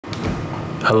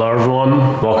Hello everyone,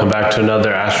 welcome back to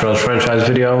another Astros franchise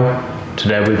video.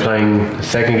 Today we'll be playing the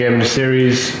second game of the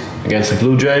series against the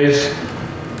Blue Jays.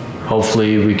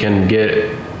 Hopefully we can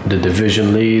get the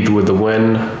division lead with the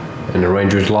win and the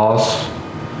Rangers loss.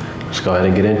 Let's go ahead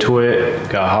and get into it.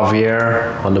 Got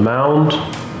Javier on the mound.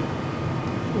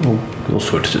 We'll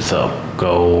switch this up.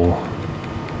 Go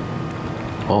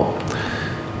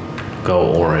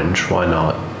orange, why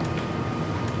not?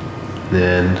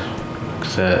 Then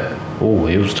set. Oh,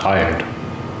 he was tired.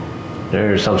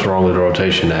 There's something wrong with the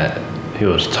rotation that he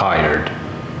was tired.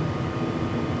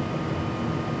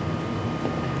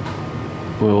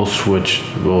 We'll switch.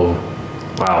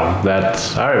 Wow,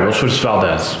 that's all right. We'll switch to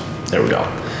Valdez. There we go.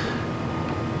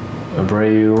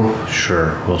 Abreu,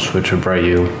 sure. We'll switch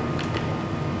Abreu.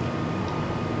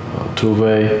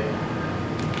 Altuve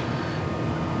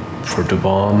for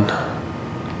Dubon.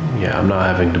 Yeah, I'm not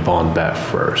having Dubon bat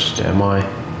first, am I?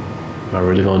 Am I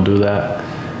really gonna do that?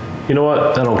 You know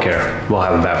what? I don't care. We'll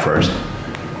have him bat first.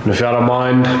 And if y'all don't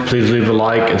mind, please leave a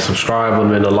like and subscribe. It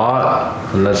would mean a lot.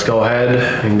 And let's go ahead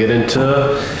and get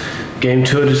into game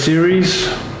 2 of the series.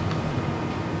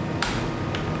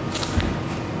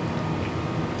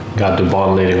 Got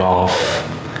Dubon leading off.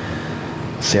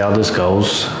 See how this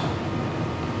goes.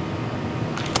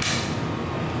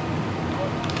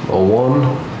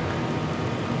 0-1.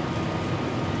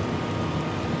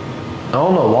 I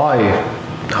don't know why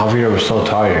Javier was so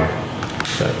tired.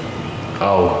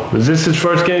 Oh, was this his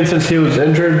first game since he was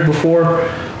injured before?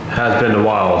 Has been a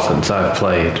while since I've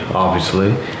played,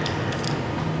 obviously.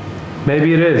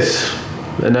 Maybe it is,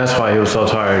 and that's why he was so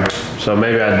tired. So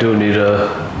maybe I do need to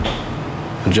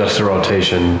adjust the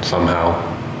rotation somehow,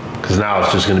 because now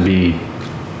it's just going to be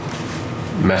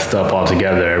messed up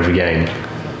altogether every game.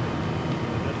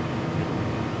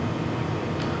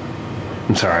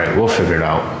 It's alright, we'll figure it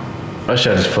out. I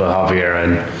should just put Javier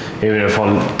in,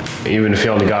 even if he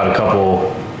only got a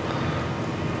couple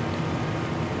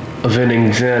of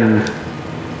innings in.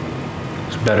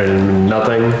 It's better than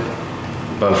nothing.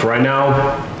 But for right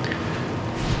now,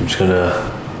 I'm just gonna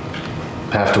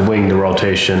have to wing the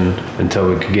rotation until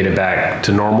we can get it back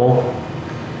to normal.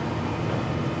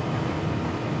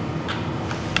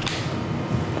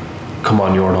 Come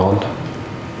on, Yordan.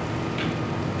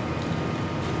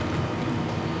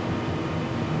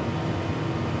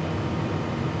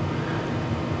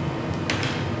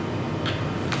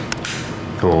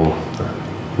 Oh,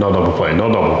 no double play, no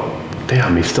double.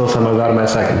 Damn, he still somehow got him at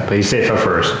second, but he's safe at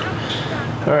first.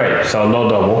 All right, so no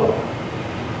double.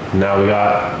 Now we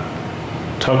got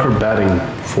Tucker batting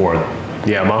fourth.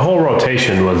 Yeah, my whole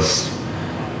rotation was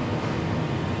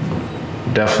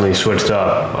definitely switched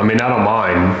up. I mean, I don't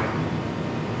mind.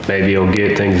 Maybe it'll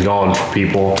get things going for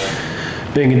people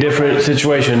being in different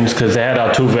situations, because they had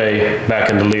Altuve back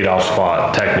in the leadoff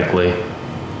spot, technically.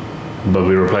 But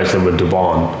we replaced him with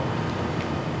Dubon.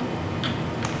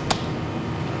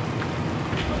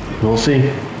 We'll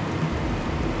see.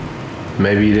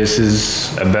 Maybe this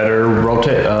is a better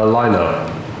lineup.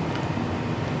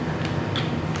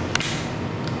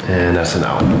 And that's an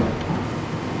out.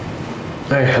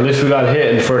 Hey, at least we got a hit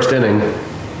in the first inning.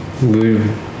 We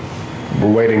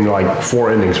were waiting like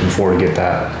 4 innings before we get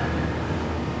that.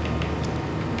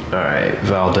 All right,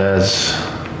 Valdez.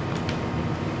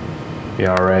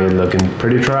 ERA looking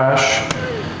pretty trash.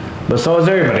 But so is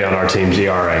everybody on our team's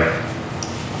ERA.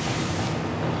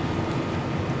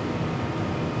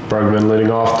 Bergman leading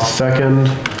off the second.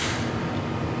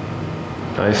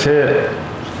 Nice hit.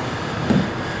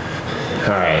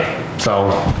 Alright,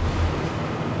 so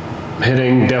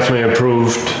hitting definitely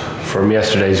improved from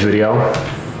yesterday's video.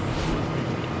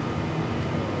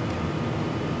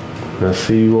 Let's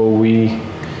see what we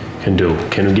can do.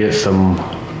 Can we get some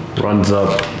runs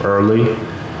up early?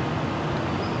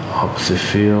 Opposite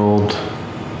field.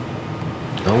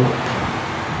 Nope.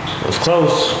 It was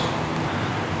close.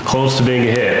 Close to being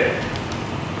a hit,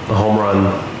 a home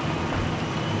run,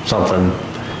 something.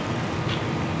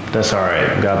 That's all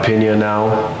right. We got Pena now.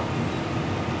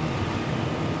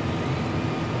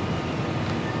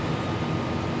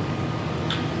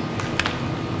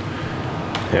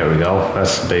 There we go.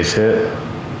 That's the base hit.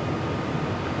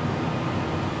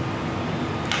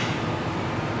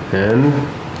 And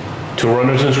 2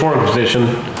 runners in scoring position.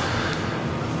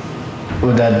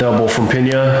 With that double from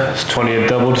Pena, it's 20th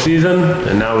double season,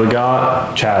 and now we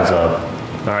got Chaz up.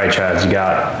 All right, Chaz, you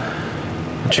got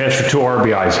a chance for 2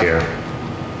 RBIs here.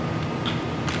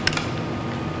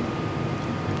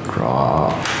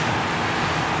 Draw.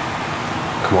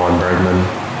 Come on, Bergman.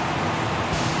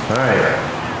 All right,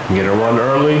 get a run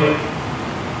early.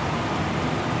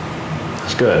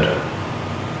 That's good.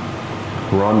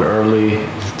 Run early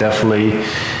is definitely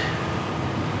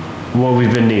what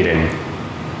we've been needing.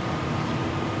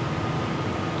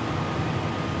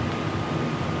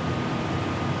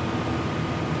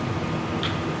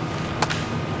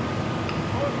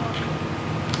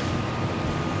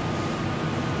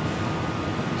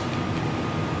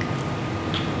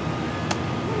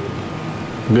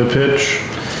 Good pitch.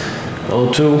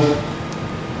 0-2.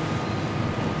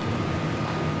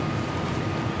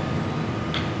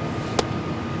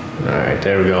 All right,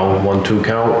 there we go. 1-2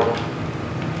 count.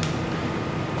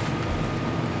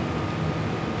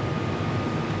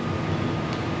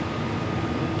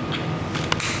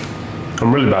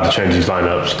 I'm really about to change these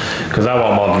lineups because I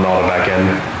want Maldonado back in.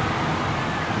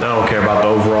 I don't care about the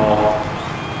overall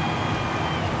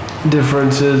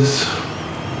differences.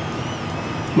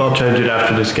 I'll change it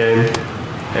after this game.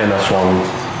 And I swung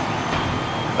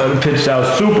a pitch that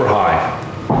was super high.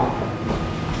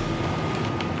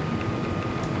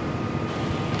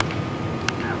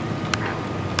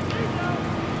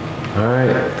 All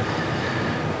right.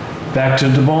 Back to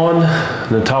Devon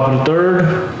in the top of the third.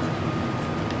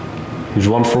 He's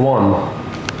 1 for 1.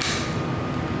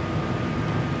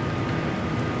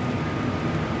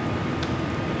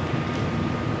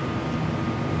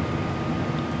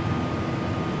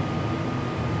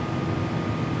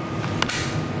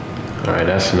 All right,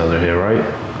 that's another hit, right?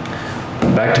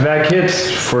 Back-to-back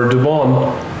hits for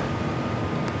Dubon.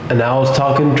 And now I was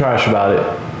talking trash about it.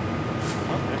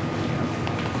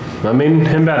 I mean,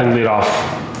 him batting leadoff,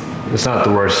 it's not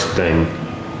the worst thing.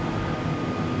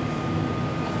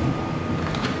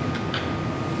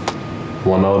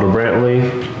 One out to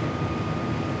Brantley.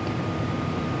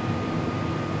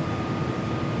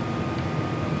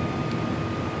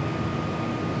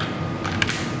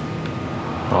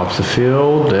 Off the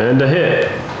field and a hit.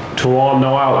 2 on,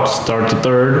 no outs. Start the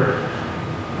third.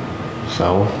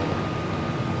 So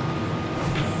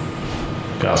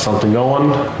got something going.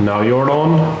 Now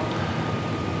Jordan.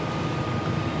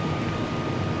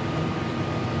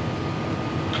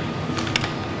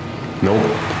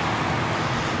 Nope.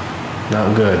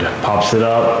 Not good. Pops it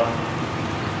up.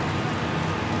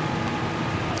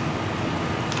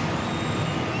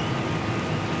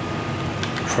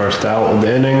 First out of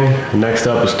the inning. Next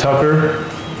up is Tucker.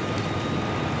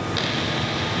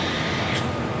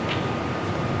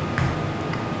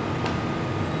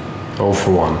 Oh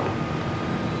for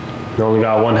 1. He only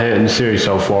got 1 hit in the series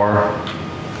so far.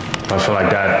 I feel like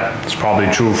that's probably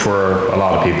true for a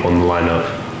lot of people in the lineup.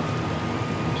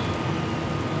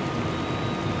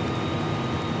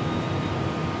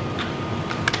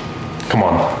 Come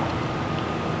on.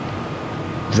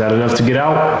 Is that enough to get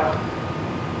out?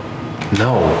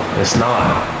 No, it's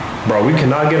not. Bro, we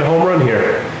cannot get a home run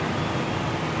here.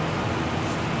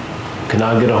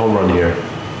 Cannot get a home run here.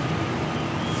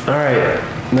 All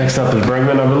right, next up is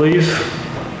Bregman, I believe.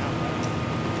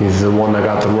 He's the one that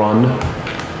got the run.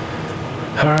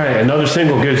 All right, another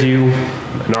single gives you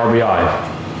an RBI.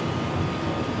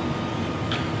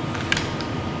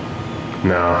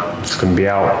 No, it's gonna be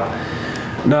out.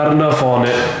 Not enough on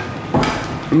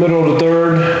it. Middle of the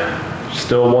third,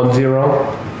 still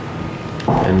 1-0.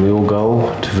 And we will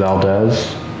go to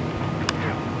Valdez.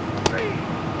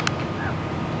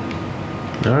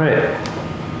 All right.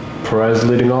 Perez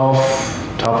leading off,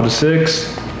 top of the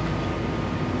 6th.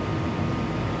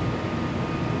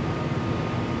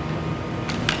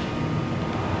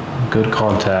 Good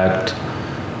contact.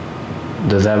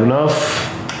 Does that have enough?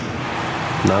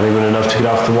 Not even enough to get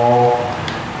off the wall.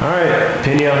 All right,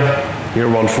 Pena, you're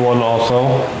 1 for 1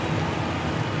 also.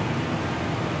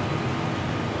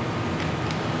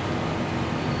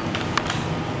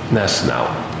 That's an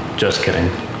out. Just kidding.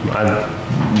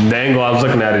 The angle I was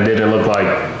looking at, it didn't look like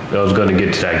it was going to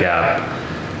get to that gap.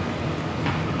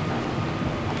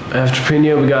 After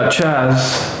Pena, we got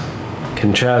Chaz.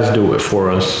 Can Chaz do it for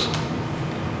us?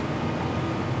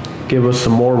 Give us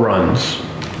some more runs.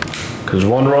 Because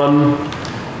 1 run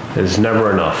is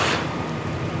never enough.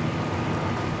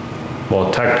 Well,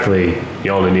 technically,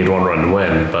 you only need 1 run to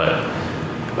win, but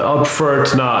I'll prefer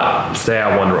to not stay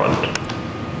at 1 run.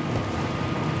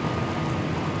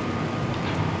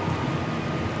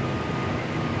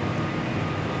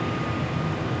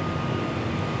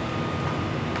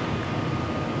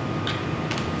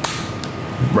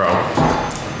 Bro,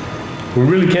 we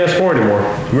really can't score anymore.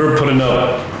 We were putting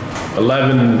up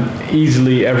 11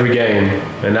 easily every game,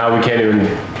 and now we can't even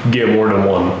get more than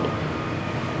 1.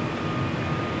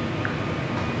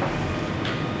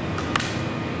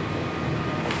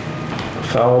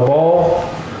 Foul ball.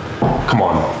 Come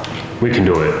on, we can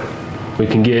do it. We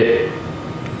can get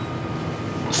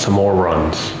some more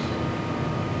runs.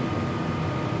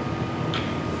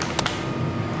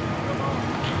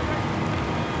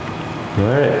 All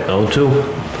right, 0-2.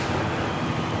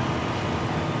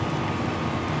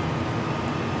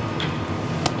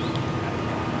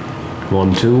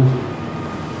 One, two.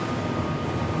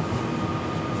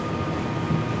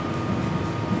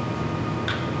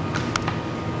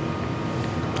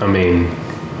 I mean,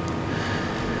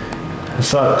 it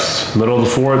sucks. Middle of the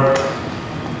fourth.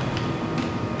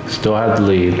 Still have the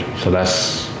lead, so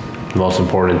that's the most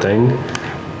important thing.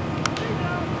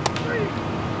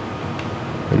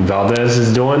 And Valdez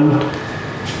is doing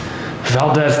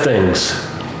Valdez things.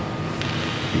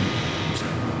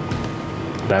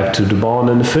 Back to Dubon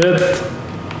in the fifth.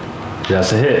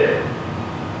 That's a hit.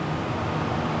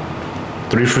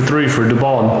 3 for 3 for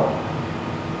Dubon.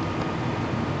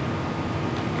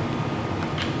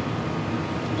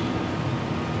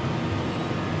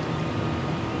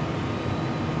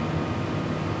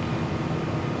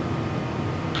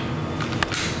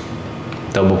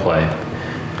 Double play.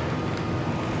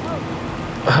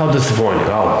 How disappointing.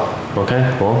 Oh, okay.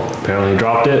 Well, apparently he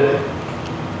dropped it.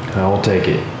 I will take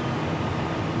it.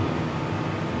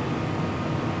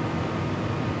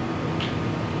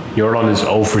 Jordan is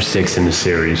 0 for 6 in the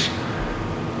series.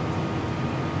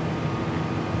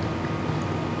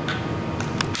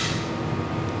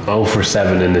 Oh for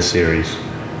 7 in the series.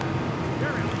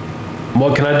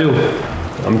 What can I do?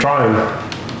 I'm trying.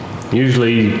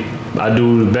 Usually I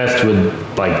do the best with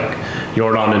like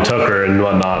Jordan and Tucker and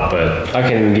whatnot, but I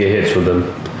can't even get hits with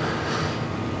them.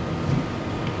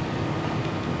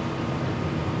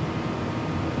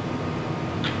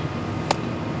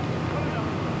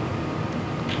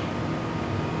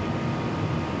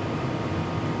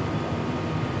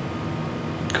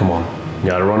 Come on.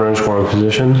 Got a runner in scoring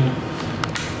position.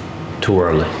 Too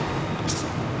early.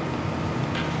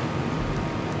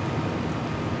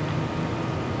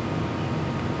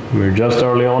 We're just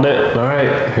early on it. All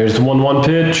right, here's the 1-1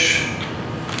 pitch.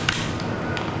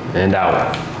 And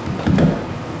out.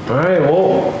 All right,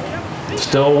 well,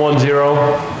 still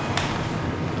 1-0.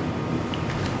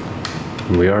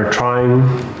 We are trying,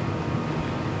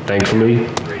 thankfully.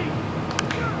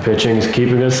 Pitching is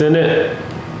keeping us in it.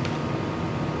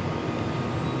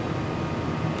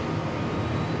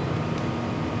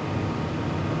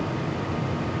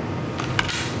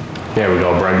 There we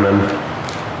go, Bregman.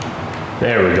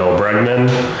 There we go, Bregman.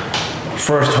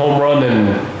 First home run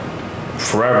in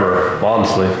forever,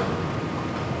 honestly.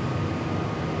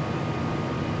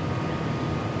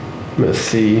 Let's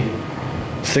see.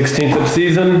 16th of the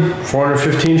season,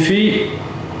 415 feet.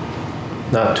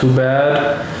 Not too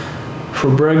bad for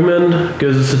Bregman.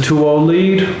 Gives us a 2-0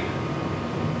 lead.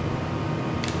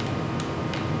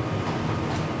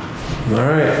 All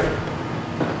right.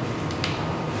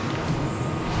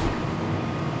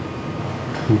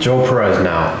 Joe Perez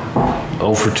now,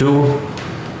 0 for 2.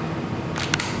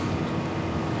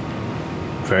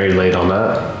 Very late on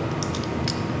that.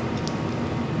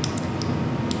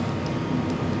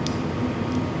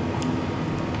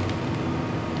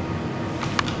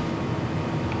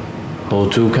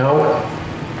 Hold 2 count.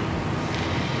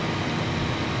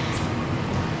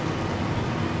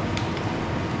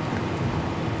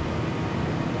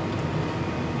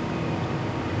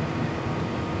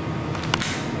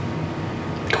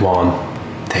 Come on.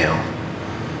 Damn.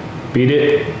 Beat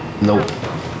it? Nope.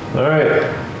 All right.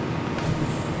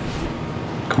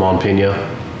 Come on, Pena.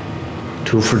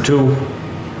 2 for 2.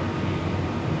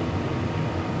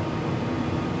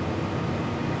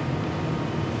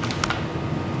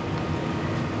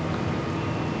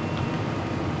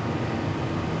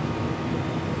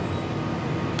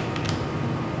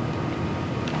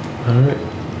 All right.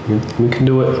 We can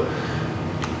do it.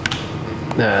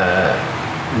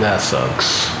 That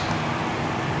sucks.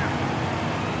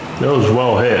 That was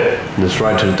well hit. This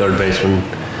right to the third baseman.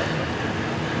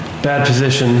 Bad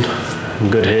position.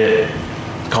 Good hit.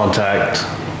 Contact.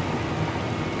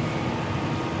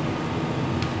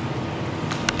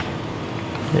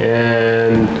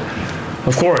 And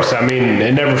of course, I mean,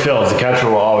 it never fails. The catcher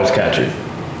will always catch it.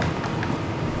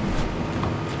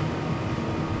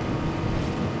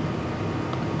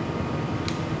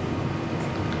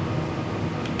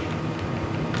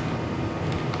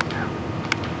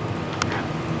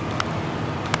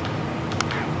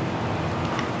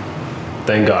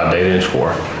 Thank God they didn't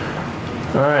score.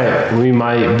 All right, we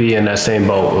might be in that same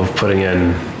boat of putting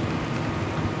in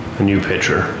a new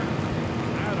pitcher.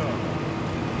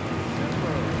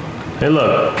 Hey,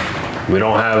 look, we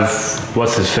don't have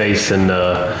what's his face in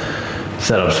the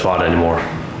setup spot anymore,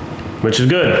 which is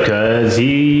good because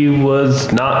he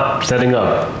was not setting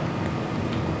up.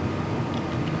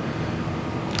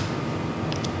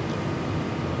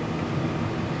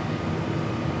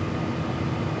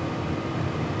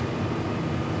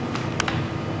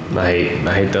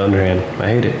 I hate the underhand. I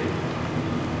hate it.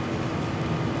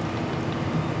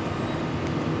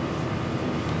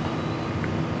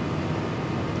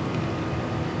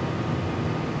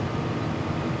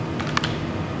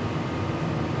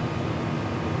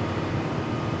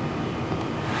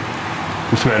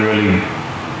 This man really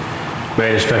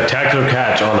made a spectacular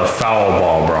catch on a foul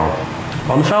ball, bro.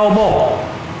 On the foul ball.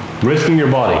 Risking your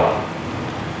body.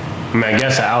 I mean, I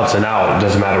guess the out's an out. It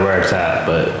doesn't matter where it's at,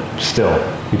 but still.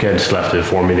 You could have just left it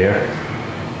for me there.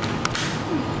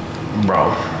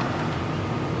 Bro.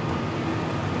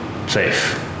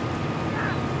 Safe.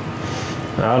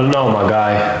 I don't know, my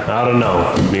guy. I don't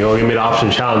know. You're going to give me the option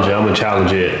to challenge it. I'm going to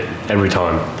challenge it every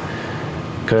time.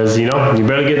 Because, you know, you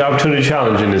better get the opportunity to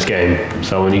challenge in this game.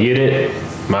 So when you get it,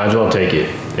 might as well take it.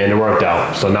 And it worked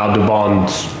out. So now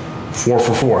Dubon's 4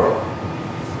 for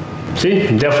 4. See?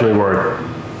 Definitely worth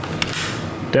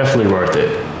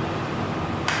it.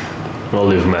 We'll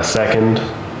leave him at second.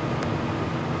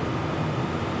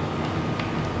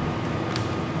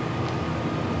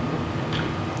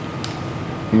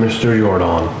 Mr.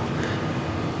 Jordan.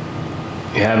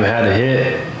 You haven't had a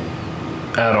hit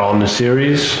at all in the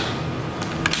series.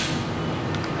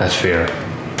 That's fair.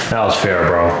 That was fair,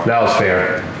 bro. That was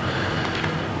fair.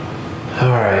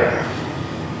 All right.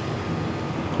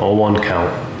 0-1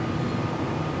 count.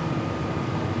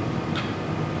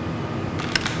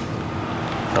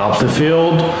 Off the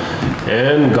field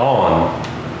and gone.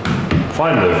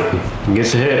 Finally, he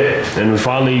gets a hit, and we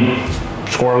finally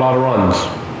score a lot of runs.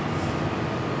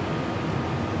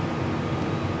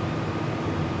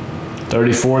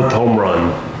 34th home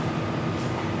run.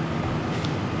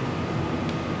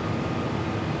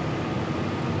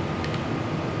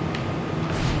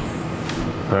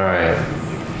 All right.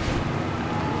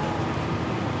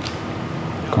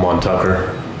 Come on,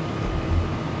 Tucker.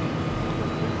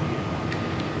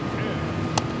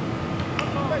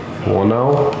 Well,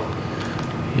 no.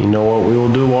 You know what we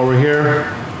will do while we're here?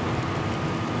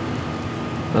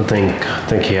 I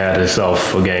think he had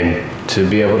himself a game to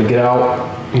be able to get out.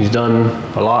 He's done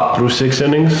a lot through 6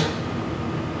 innings.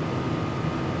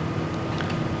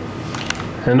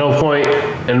 And no point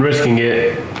in risking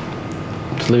it.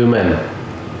 Just leave him in.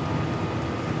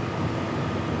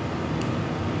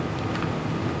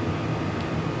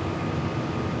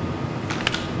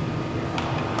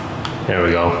 There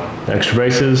we go. Extra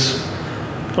bases.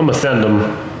 I'm gonna send them.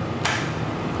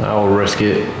 I will risk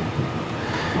it.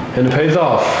 And it pays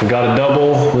off. We got a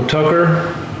double with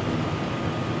Tucker.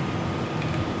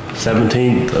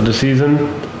 17th of the season.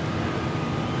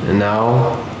 And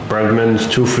now Bregman's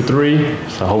 2 for 3.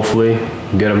 So hopefully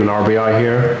get him an RBI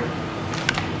here.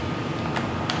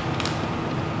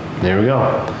 There we go.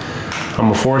 I'm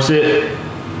gonna force it.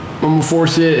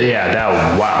 Yeah,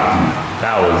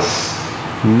 that was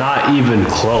not even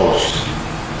close.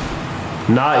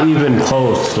 Not even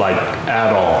close, like,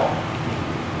 at all.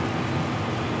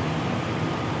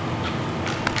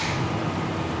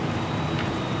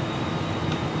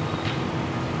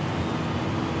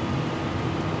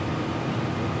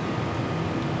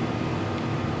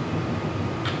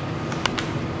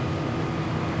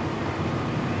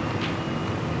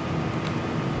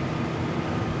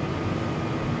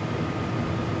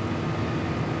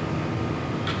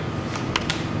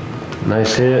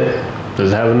 Nice hit.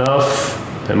 Does it have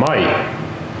enough? It might.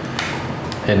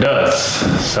 It does.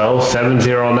 So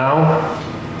 7-0 now.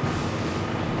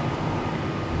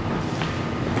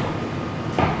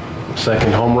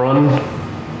 Second home run.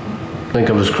 Think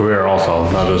of his career also,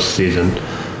 not this season.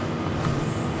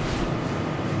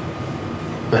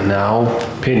 And now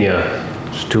Pena.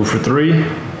 It's 2 for 3.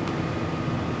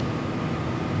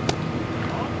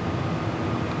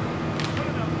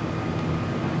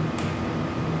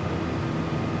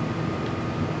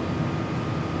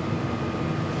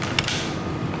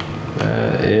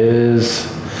 That is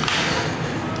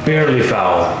barely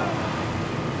foul.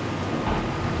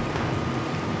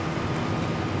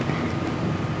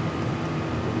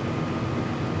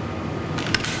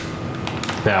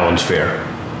 That one's fair.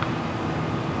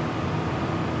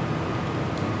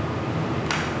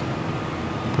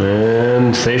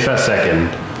 And safe at second.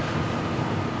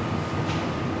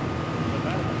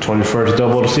 21st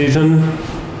double of the season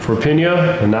for Pena.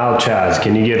 And now Chaz,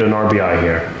 can you get an RBI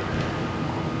here?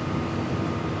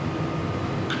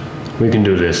 We can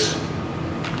do this.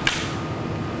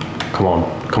 Come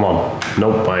on, come on.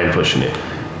 Nope, I ain't pushing it.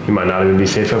 He might not even be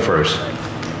safe at first.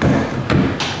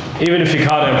 Even if he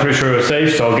caught it, I'm pretty sure it was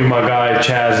safe, so I'll give my guy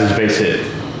Chaz his base hit.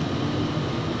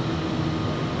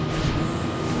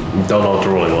 Don't know what the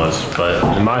ruling was,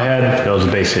 but in my head, it was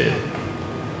a base hit.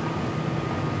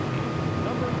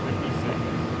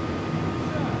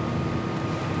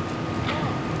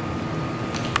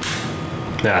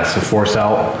 That's a force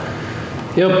out.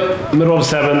 Yep, middle of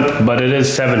the 7th, but it is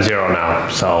 7-0 now,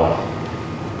 so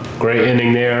great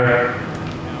inning there.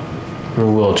 We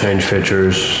will change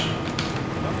pitchers.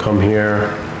 Come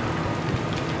here.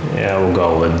 Yeah, we'll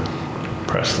go with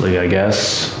Presley, I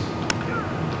guess.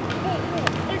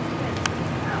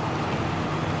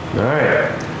 All right.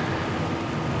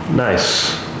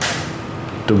 Nice.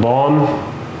 Dubon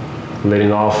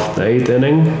leading off the 8th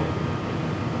inning.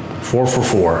 4 for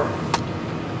 4.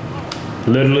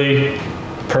 Literally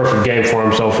perfect game for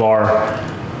him so far.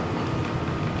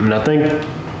 And I think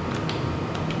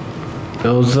it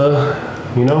was a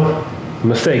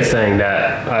mistake saying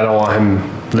that I don't want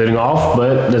him leading off,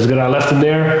 but it's good I left him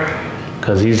there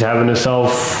because he's having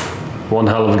himself one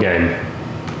hell of a game.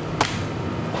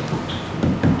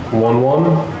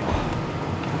 1-1.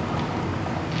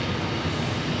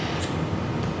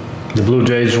 The Blue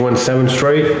Jays win 7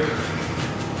 straight.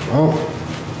 Well,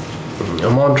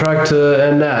 I'm on track to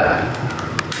end that.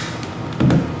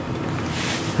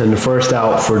 And the first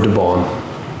out for Dubon.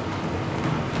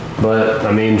 But,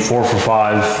 I mean, 4 for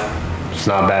 5, it's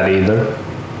not bad either.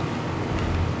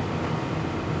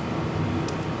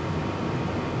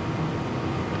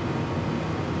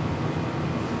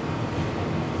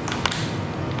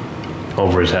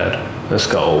 Over his head. Let's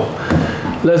go.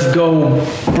 Let's go,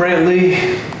 Brantley.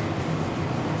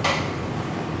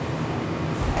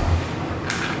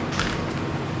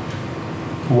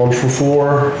 One for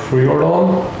 4 for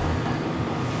Jordan.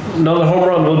 Another home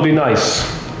run would be nice.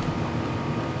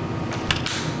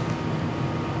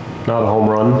 Not a home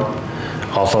run.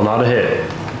 Also not a hit.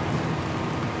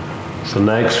 So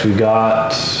next we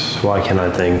got, why can't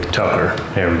I think? Tucker.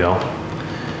 There we go.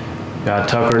 Got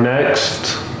Tucker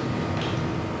next.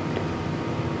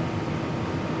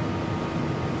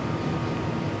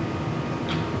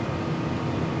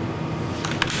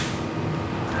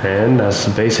 And that's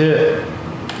the base hit.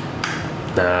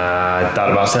 I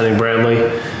thought about sending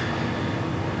Brantley.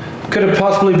 Could have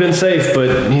possibly been safe,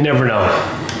 but you never know.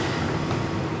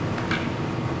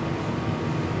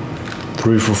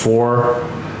 3 for 4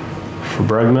 for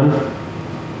Bregman.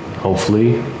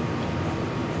 Hopefully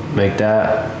make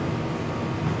that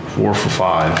 4 for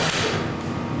 5.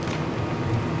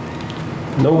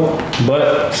 Nope,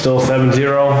 but still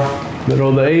 7-0, middle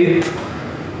of the 8th.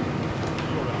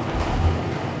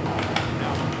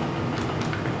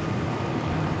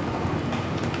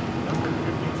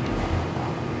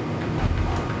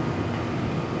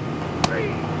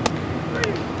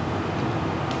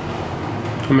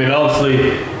 I mean,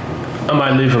 honestly, I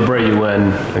might leave Abreu in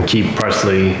and keep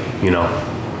Presley,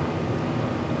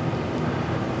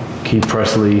 keep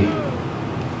Presley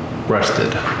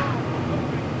rested.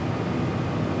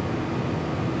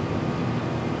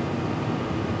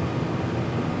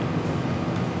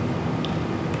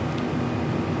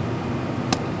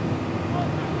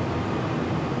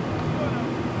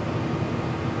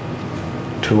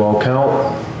 Two-all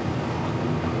count.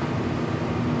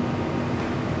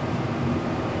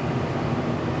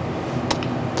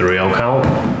 Three-all count.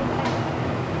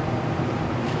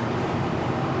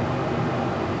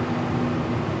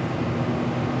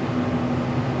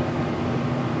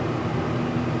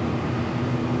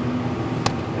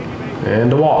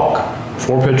 And a walk.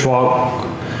 4-pitch walk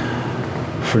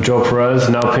for Joe Perez.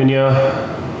 Now Pena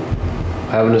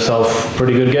having himself a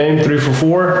pretty good game. 3 for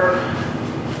 4.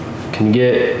 Can you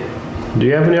get, do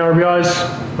you have any RBIs?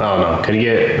 I don't know. Can you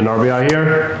get an RBI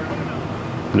here?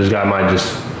 This guy might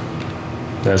just,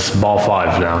 that's ball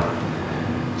 5 now.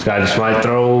 This guy just might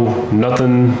throw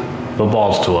nothing but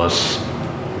balls to us.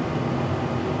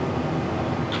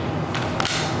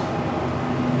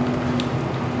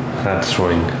 Had to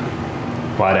swing.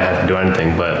 Well, I didn't have to do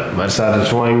anything, but I decided to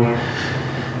swing.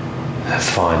 That's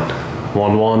fine.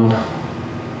 1-1.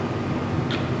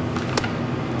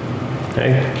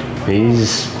 Hey,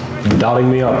 he's dotting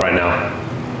me up right now.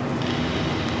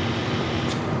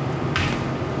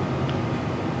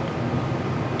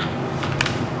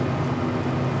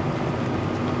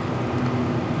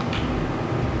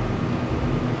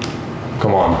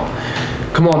 Come on.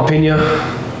 Come on, Pena.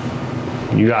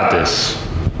 You got this.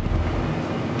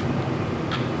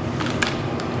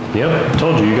 Yep,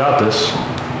 told you got this.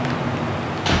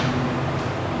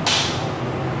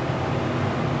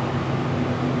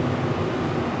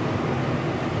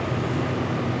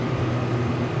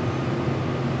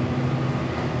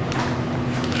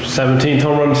 '17th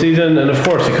home run season, and of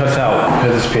course it cuts out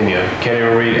because it's Pena. Can't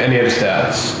even read any of the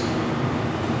stats.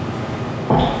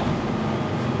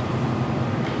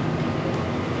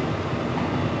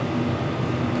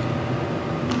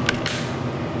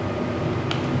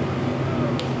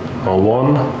 On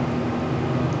 1.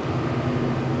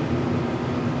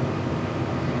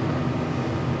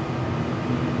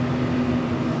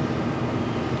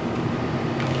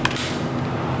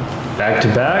 back to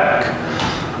back.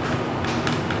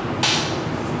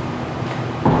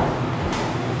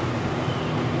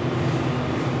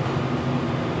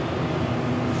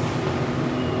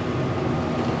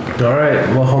 All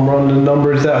right, what home run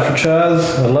number is that for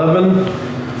Chaz? 11.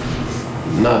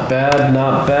 Not bad,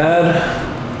 not bad.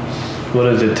 What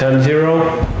is it,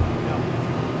 10-0?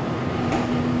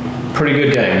 Pretty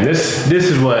good game. This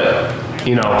is what,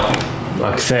 you know,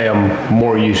 like I say, I'm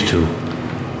more used to.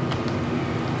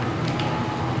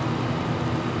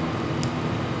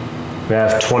 We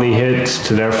have 20 hits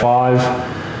to their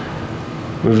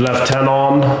 5. We've left 10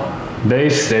 on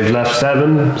base. They've left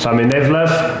 7. So I mean, they've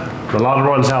left a lot of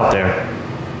runs out there.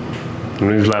 And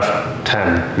we've left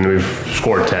 10, and we've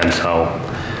scored 10, so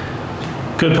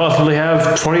could possibly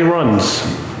have 20 runs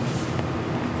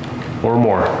or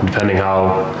more, depending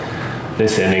how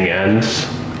this inning ends.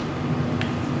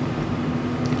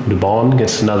 DeBon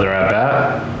gets another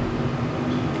at-bat.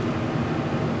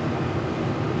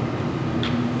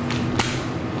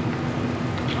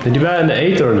 Did you bat in the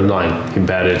 8th or in the 9th? You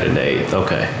batted in the 8th,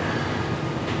 okay.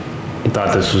 I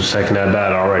thought this was second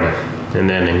at-bat already in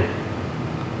the inning.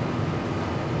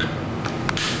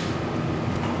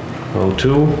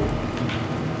 0-2.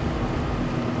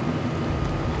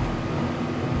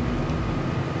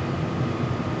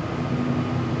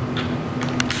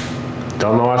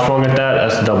 Don't know how I swung at that.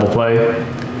 That's a double play.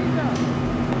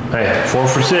 Hey, 4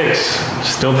 for 6.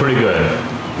 Still pretty good.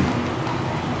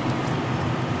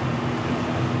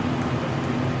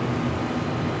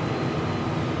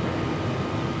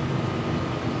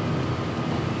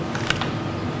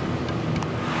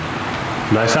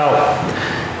 Nice out.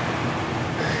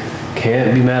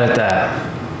 Can't be mad at that.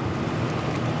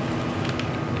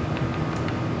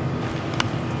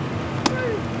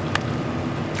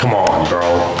 Come on,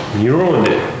 bro. You ruined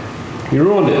it. You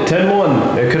ruined it.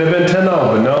 10-1. It could have been 10-0,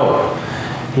 but no.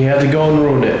 You had to go and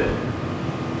ruin it.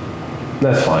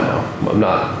 That's fine though. I'm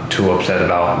not too upset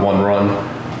about 1 run.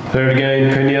 Third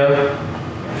game, Pena,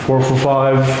 4 for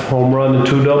 5, home run and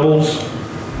 2 doubles.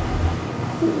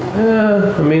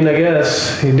 Yeah, I mean, I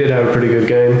guess he did have a pretty good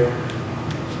game.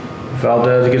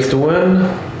 Valdez gets the win.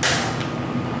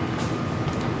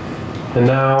 And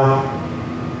now,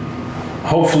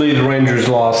 hopefully the Rangers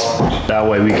lost. That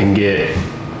way we can get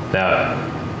that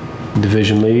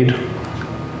division lead.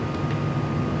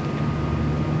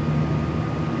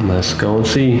 Let's go and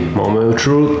see. Moment of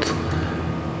truth.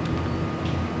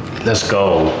 Let's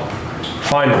go.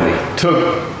 Finally.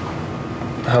 Took,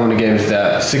 how many games is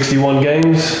that? 61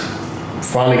 games.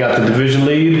 Finally got the division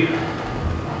lead.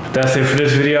 That's it for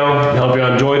this video. I hope you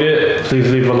enjoyed it. Please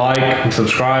leave a like and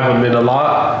subscribe. It meant a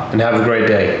lot. And have a great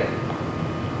day.